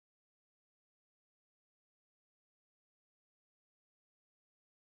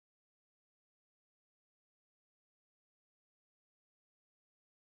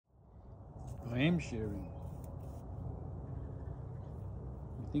I am sharing.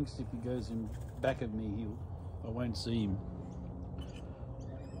 He thinks if he goes in back of me, I won't see him.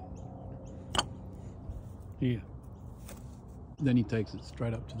 Here. Then he takes it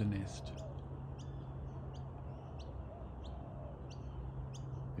straight up to the nest.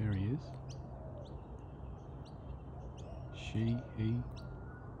 There he is. She, he.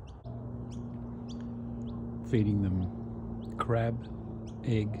 Feeding them crab,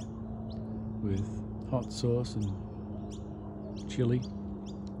 egg with hot sauce and chili.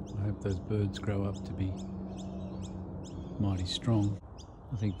 I hope those birds grow up to be mighty strong.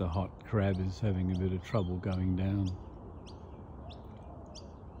 I think the hot crab is having a bit of trouble going down.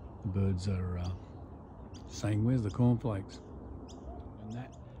 The birds are saying, "Where's the cornflakes?" And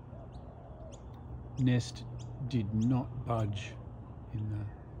that nest did not budge in the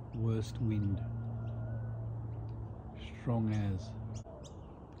worst wind. Strong as.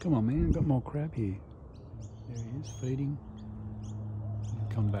 Come on, man, I've got more crab here. There he is, feeding.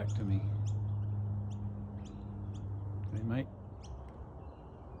 He'll come back to me. Hey, mate.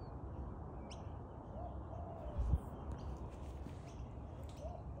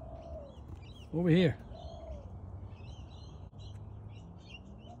 Over here.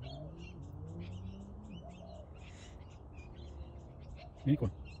 Make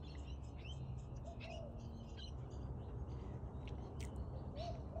one.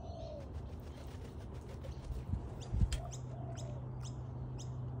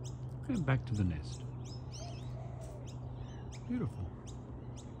 And back to the nest. Beautiful.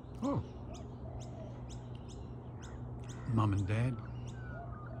 Oh. Mum and Dad.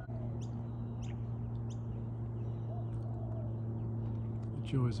 The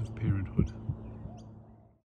joys of parenthood.